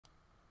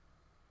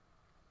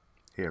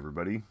Hey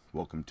everybody,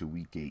 welcome to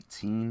week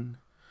 18.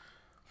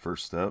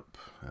 First up,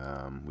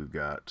 we've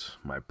got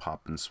my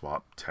Pop and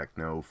Swap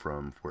Tekno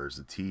from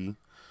Fuerza-T.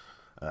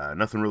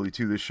 Nothing really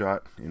to this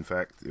shot. In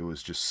fact, it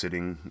was just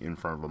sitting in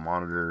front of a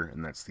monitor,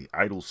 and that's the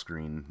idle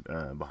screen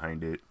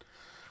behind it.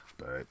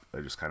 But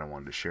I just kind of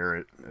wanted to share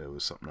it. It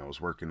was something I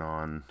was working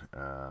on.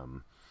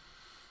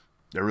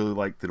 I really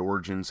like that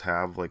Origins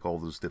have like all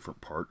those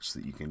different parts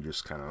that you can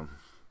just kind of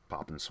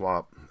pop and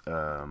swap.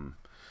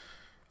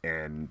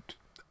 And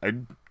I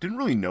didn't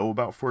really know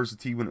about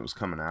Fuerza-T when it was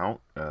coming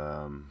out,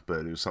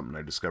 but it was something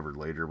I discovered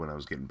later when I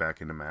was getting back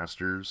into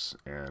Masters,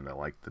 and I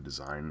liked the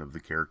design of the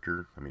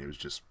character. I mean, it was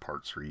just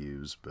parts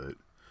reused, but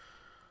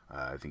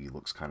I think he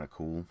looks kind of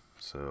cool.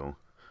 So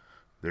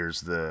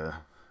there's the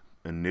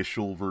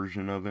initial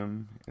version of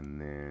him, and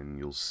then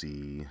you'll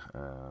see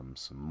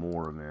some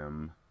more of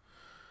him.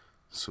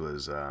 This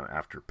was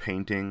after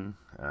painting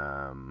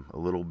a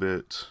little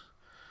bit.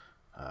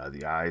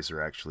 The eyes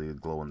are actually a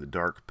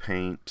glow-in-the-dark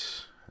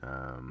paint.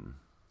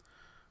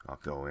 I'll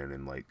go in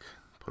and like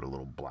put a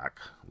little black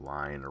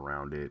line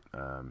around it.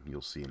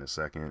 You'll see in a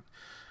second.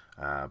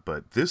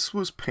 But this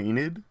was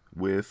painted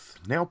with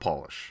nail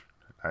polish.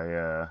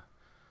 I'd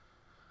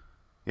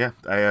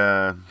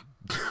never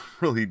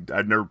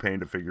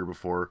painted a figure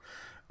before.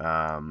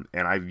 And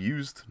I've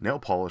used nail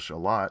polish a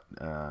lot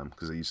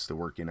because I used to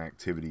work in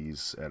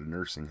activities at a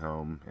nursing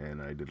home,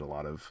 and I did a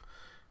lot of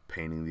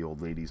painting the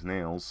old lady's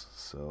nails,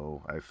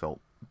 so I felt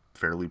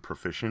fairly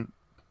proficient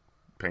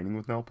painting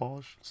with nail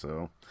polish.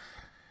 So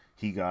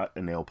he got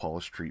a nail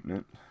polish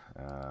treatment.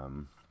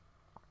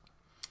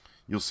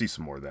 You'll see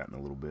some more of that in a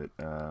little bit.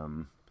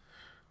 And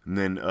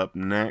then up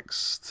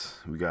next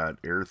we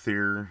got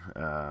Airthier.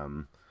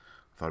 Thought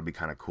it'd be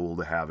kind of cool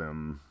to have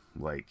him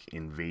like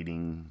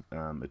invading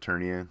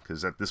Eternia,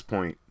 because at this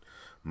point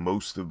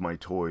most of my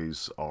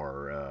toys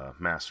are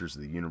Masters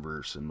of the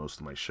Universe, and most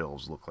of my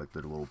shelves look like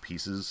they're little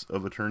pieces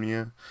of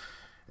Eternia.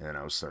 And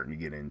I was starting to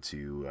get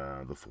into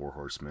the Four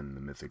Horsemen and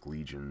the Mythic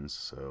Legions,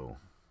 so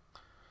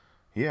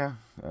yeah,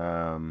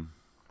 kind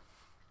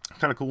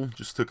of cool.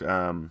 Just took,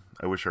 I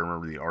wish I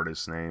remember the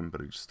artist's name,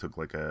 but I just took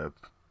like a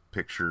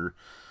picture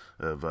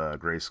of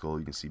Grayskull.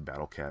 You can see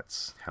Battle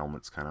Cat's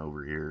helmet's kind of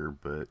over here,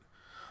 but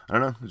I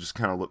don't know, it just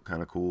kind of looked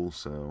kind of cool,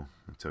 so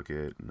I took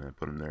it and I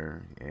put him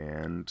there,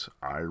 and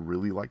I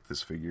really like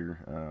this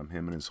figure.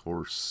 Him and his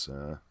horse,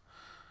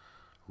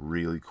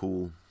 really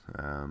cool.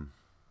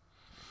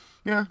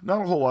 Yeah,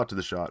 not a whole lot to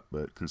the shot,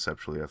 but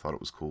conceptually I thought it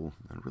was cool.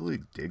 I really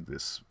dig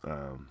this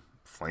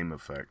flame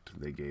effect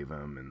they gave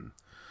him, and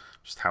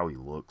just how he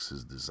looks,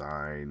 his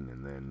design,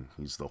 and then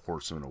he's the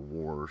Horseman of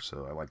War,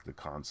 so I like the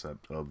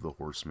concept of the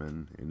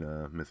Horseman in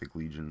Mythic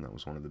Legion. That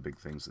was one of the big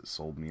things that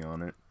sold me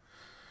on it.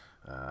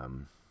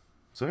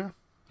 So yeah,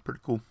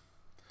 pretty cool.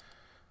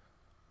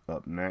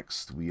 Up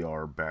next, we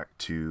are back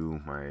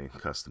to my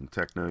custom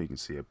Tekno. You can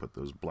see I put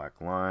those black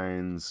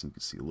lines. You can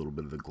see a little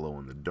bit of the glow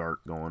in the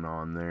dark going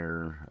on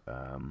there.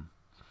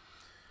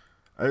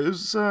 It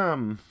was, I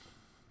mean,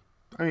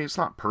 it's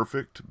not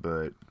perfect,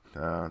 but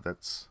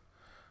that's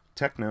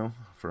Tekno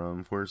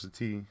from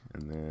Fuerza-T.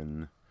 And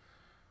then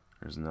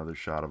there's another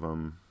shot of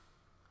him.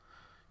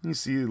 You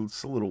see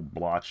it's a little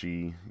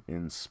blotchy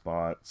in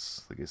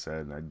spots. Like I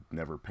said, I'd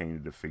never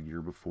painted a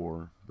figure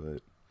before,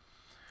 but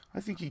I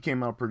think he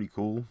came out pretty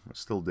cool. I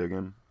still dig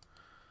him.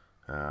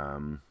 I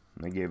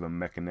gave him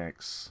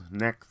Mechanex's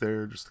neck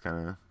there, just to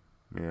kind of,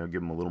 you know,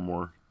 give him a little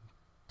more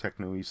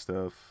techno-y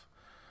stuff.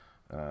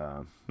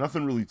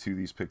 Nothing really to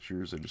these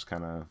pictures. I just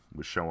kind of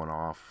was showing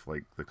off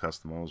like the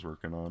custom I was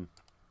working on.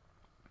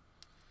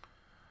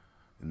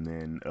 And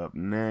then up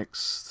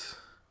next,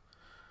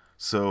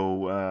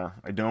 so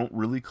I don't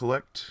really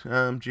collect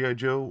G.I.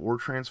 Joe or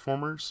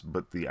Transformers,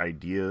 but the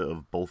idea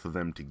of both of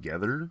them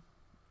together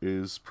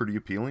is pretty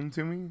appealing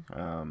to me.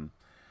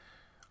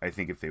 I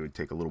think if they would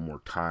take a little more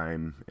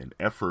time and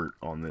effort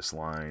on this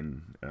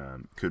line,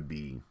 could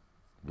be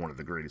one of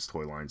the greatest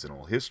toy lines in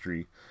all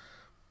history.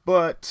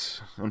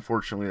 But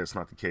unfortunately, that's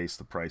not the case.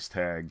 The price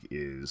tag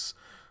is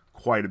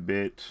quite a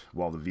bit.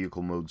 While the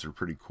vehicle modes are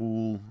pretty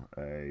cool,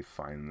 I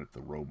find that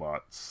the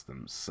robots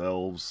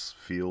themselves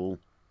feel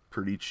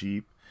pretty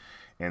cheap,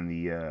 and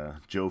the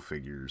Joe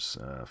figures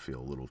feel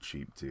a little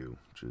cheap too,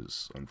 which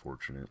is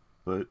unfortunate.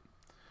 But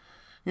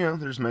you know,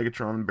 there's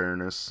Megatron and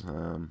Baroness.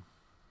 I'm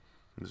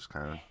just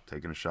kind of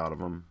taking a shot of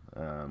them.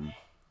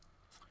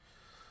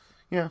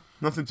 Yeah,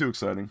 nothing too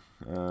exciting.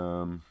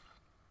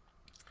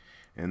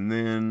 And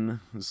then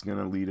this is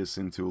gonna lead us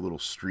into a little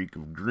streak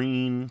of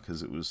green,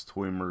 because it was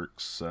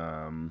Toymercs.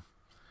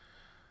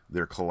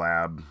 Their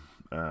collab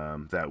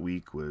that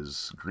week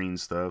was green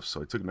stuff,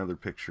 so I took another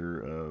picture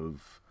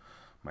of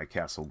my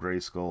Castle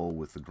Grayskull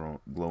with the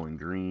glowing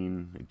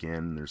green.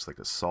 Again, there's like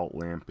a salt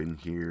lamp in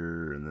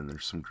here, and then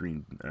there's some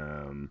green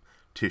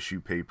tissue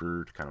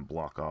paper to kind of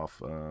block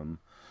off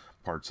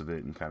parts of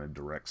it and kind of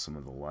direct some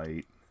of the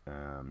light.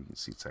 You can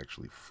see it's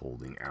actually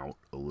folding out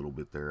a little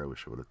bit there. I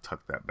wish I would have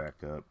tucked that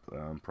back up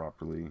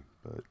properly,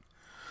 but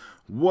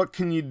what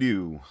can you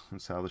do?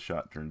 That's how the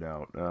shot turned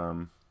out.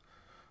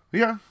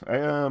 Yeah,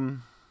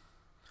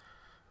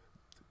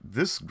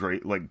 this gray,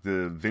 like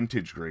the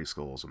vintage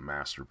Grayskull is a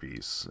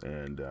masterpiece,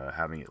 and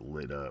having it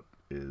lit up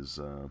is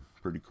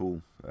pretty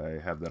cool.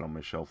 I have that on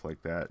my shelf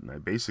like that, and I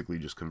basically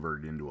just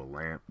converted it into a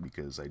lamp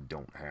because I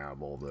don't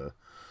have all the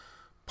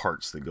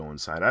parts that go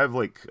inside. I have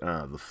like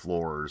the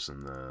floors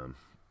and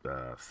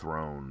the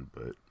throne,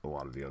 but a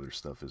lot of the other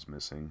stuff is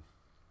missing.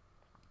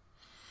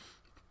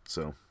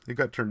 So it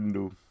got turned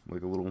into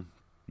like a little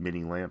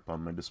mini lamp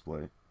on my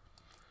display.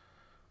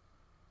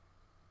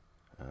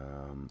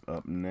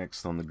 Up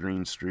next on the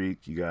green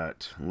streak, you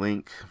got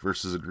Link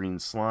versus a green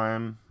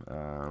slime.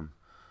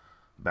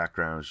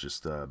 Background is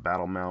just a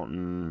battle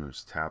mountain.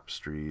 There's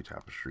tapestry.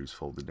 Tapestry's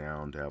folded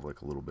down to have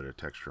like a little bit of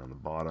texture on the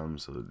bottom,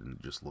 so it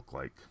didn't just look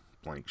like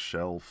blank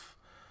shelf.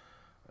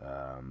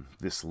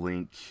 This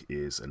Link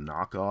is a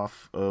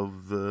knockoff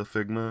of the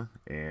Figma,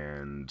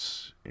 and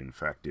in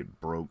fact it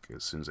broke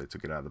as soon as I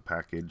took it out of the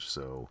package,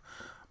 so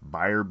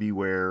buyer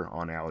beware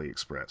on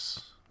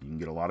AliExpress. You can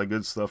get a lot of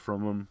good stuff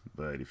from them,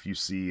 but if you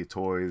see a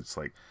toy that's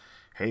like,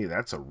 hey,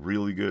 that's a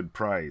really good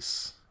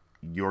price,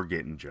 you're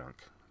getting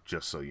junk,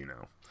 just so you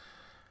know.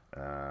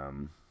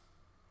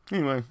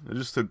 Anyway, I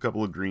just took a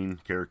couple of green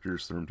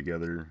characters, threw them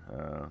together.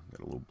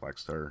 Got a little Black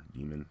Star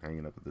Demon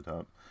hanging up at the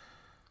top.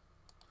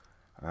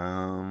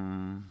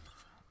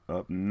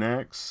 Up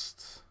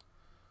next,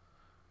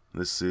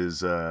 this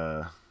is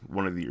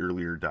one of the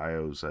earlier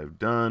dios I've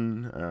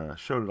done.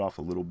 Showed it off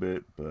a little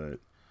bit, but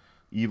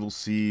Evil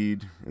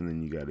Seed, and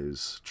then you got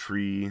his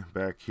tree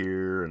back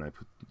here, and I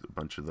put a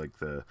bunch of like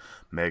the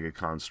Mega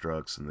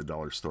Constructs and the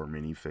Dollar Store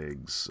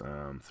minifigs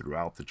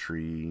throughout the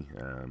tree,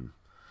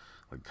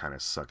 like kind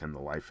of sucking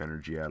the life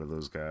energy out of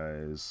those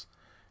guys.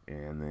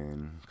 And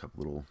then a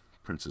couple little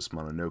Princess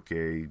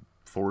Mononoke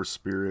forest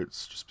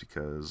spirits, just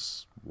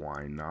because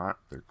why not?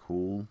 They're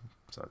cool,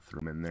 so I threw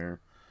them in there.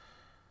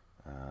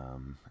 I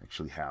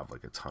actually have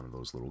like a ton of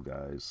those little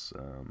guys.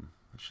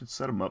 I should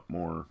set them up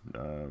more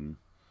when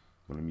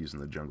I'm using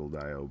the jungle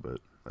dio,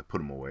 but I put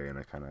them away and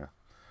I kind of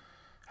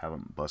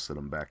haven't busted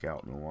them back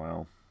out in a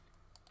while.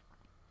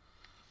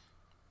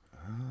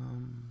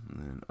 And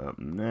then up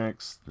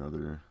next,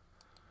 another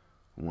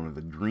one of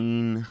the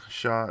green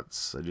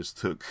shots. I just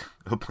took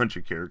a bunch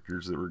of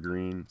characters that were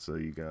green. So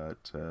you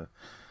got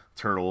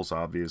Turtles,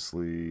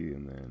 obviously,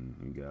 and then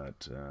you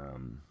got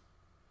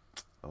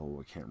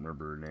oh, I can't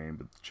remember her name,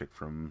 but the chick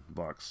from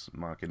Vox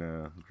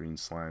Machina, Green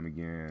Slime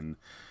again.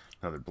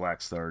 Another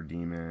Black Star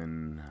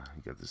Demon.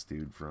 You got this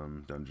dude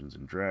from Dungeons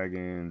and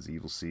Dragons,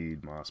 Evil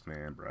Seed,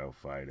 Mossman,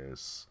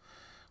 Bryophytus,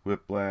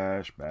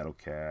 Whiplash, Battle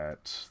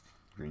Cat,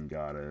 Green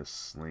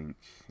Goddess, Link,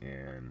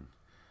 and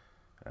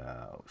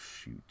oh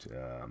shoot,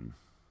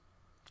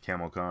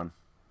 Camocon.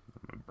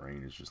 My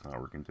brain is just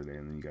not working today.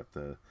 And then you got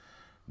the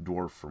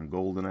dwarf from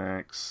Golden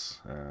Axe.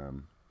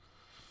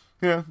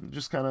 Yeah,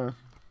 just kind of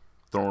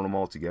throwing them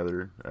all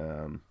together.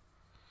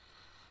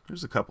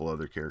 There's a couple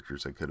other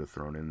characters I could have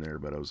thrown in there,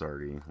 but I was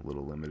already a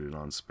little limited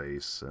on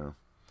space, so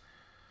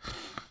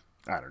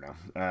I don't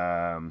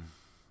know.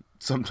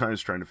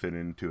 Sometimes trying to fit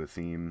into a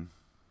theme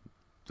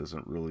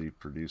doesn't really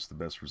produce the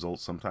best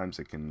results. Sometimes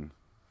it can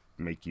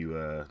make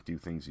you do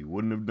things you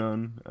wouldn't have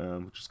done,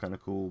 which is kind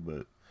of cool,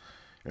 but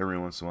every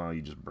once in a while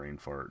you just brain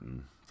fart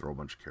and throw a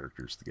bunch of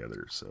characters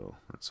together, so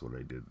that's what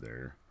I did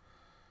there.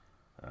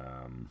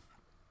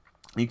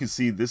 You can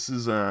see this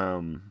is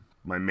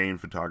my main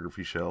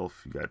photography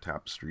shelf. You got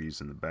tapestries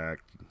in the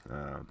back.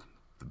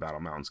 The battle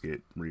mountains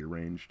get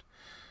rearranged,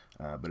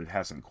 but it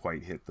hasn't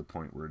quite hit the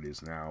point where it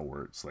is now,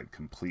 where it's like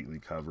completely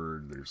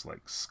covered. There's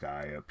like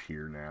sky up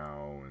here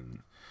now,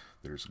 and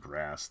there's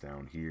grass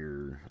down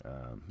here.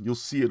 You'll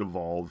see it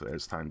evolve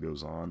as time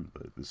goes on,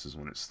 but this is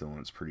when it's still in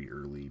its pretty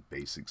early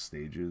basic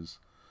stages.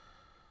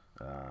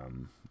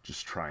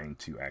 Just trying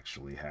to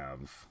actually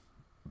have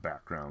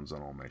backgrounds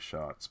on all my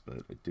shots,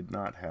 but I did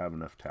not have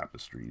enough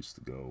tapestries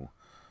to go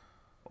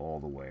all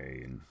the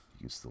way, and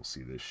you can still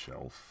see this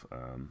shelf,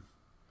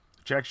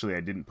 which actually I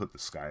didn't put the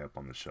sky up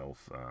on the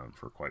shelf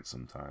for quite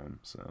some time.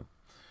 So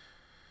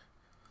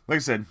like I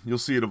said, you'll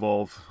see it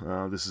evolve.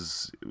 This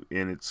is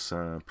in its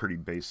pretty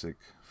basic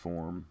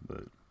form,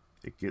 but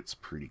it gets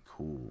pretty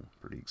cool.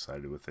 Pretty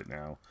excited with it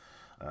now.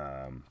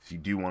 If you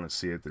do want to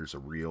see it, there's a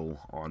reel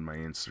on my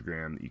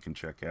Instagram that you can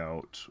check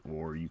out,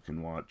 or you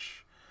can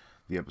watch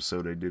the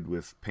episode I did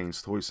with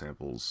Payne's Toy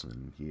Samples,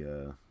 and he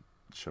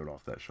showed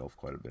off that shelf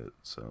quite a bit,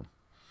 so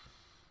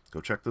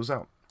go check those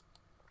out.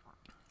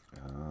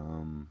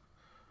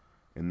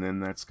 And then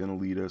that's going to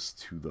lead us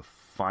to the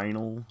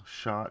final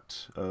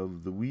shot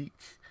of the week,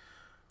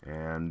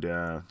 and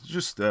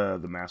just the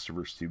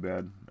Masterverse 2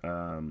 Bad,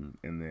 and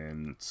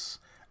then it's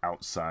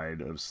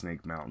outside of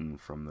Snake Mountain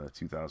from the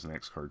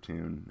 2000X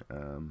cartoon.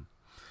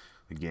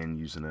 Again,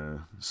 using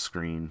a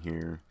screen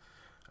here.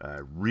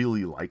 I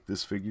really like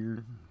this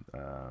figure.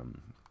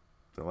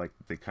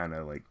 They kind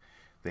of like,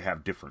 they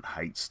have different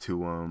heights to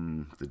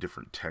them, the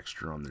different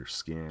texture on their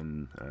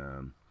skin.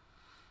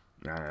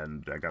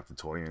 And I got the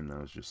toy in, and I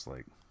was just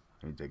like,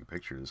 I need to take a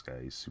picture of this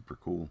guy. He's super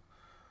cool.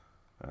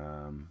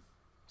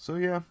 So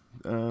yeah,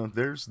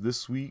 there's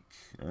this week.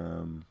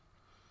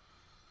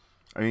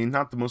 I mean,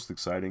 not the most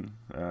exciting.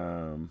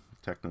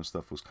 Tekno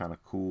stuff was kind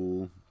of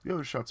cool. The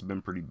other shots have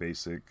been pretty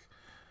basic.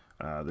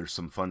 There's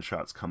some fun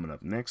shots coming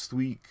up next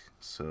week,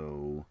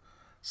 so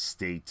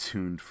stay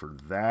tuned for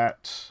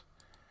that.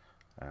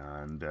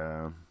 And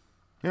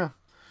yeah,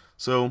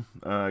 so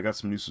I got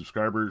some new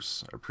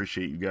subscribers. I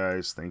appreciate you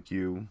guys. Thank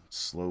you.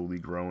 Slowly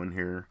growing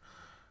here.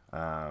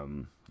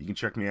 You can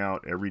check me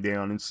out every day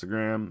on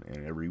Instagram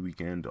and every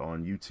weekend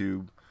on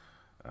YouTube.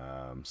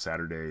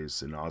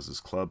 Saturdays in Oz's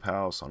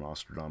Clubhouse on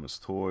Ostradamus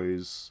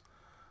Toys.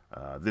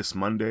 This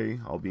Monday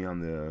I'll be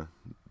on the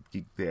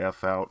Geek the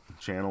F Out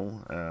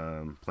channel,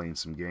 playing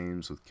some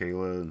games with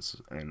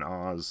Kayla and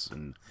Oz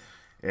and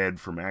Ed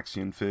from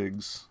Axion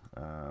Figs.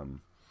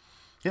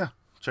 Yeah,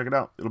 check it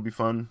out. It'll be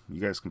fun. You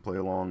guys can play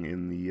along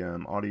in the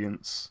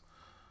audience.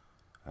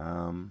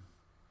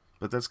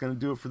 But that's going to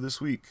do it for this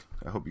week.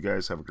 I hope you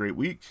guys have a great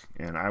week,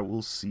 and I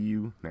will see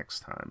you next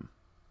time.